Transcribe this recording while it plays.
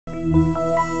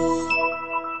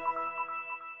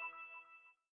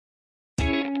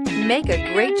Make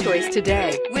a great choice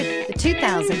today with the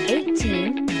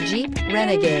 2018 Jeep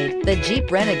Renegade. The Jeep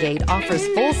Renegade offers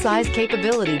full-size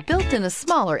capability built in a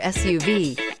smaller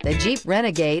SUV. The Jeep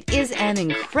Renegade is an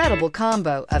incredible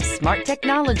combo of smart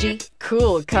technology,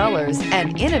 cool colors,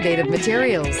 and innovative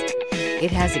materials. It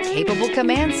has a capable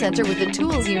command center with the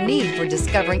tools you need for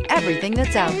discovering everything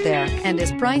that's out there and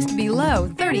is priced below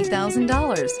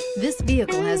 $30,000. This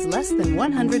vehicle has less than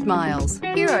 100 miles.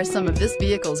 Here are some of this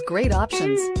vehicle's great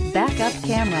options: backup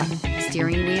camera,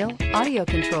 steering wheel audio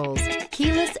controls,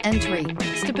 keyless entry,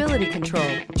 stability control,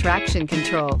 traction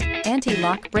control,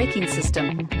 anti-lock braking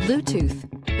system,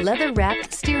 Bluetooth,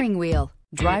 leather-wrapped steering wheel,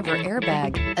 driver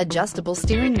airbag, adjustable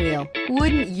steering wheel.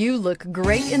 Wouldn't you look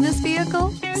great in this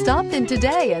vehicle? Stop in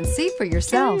today and see for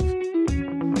yourself.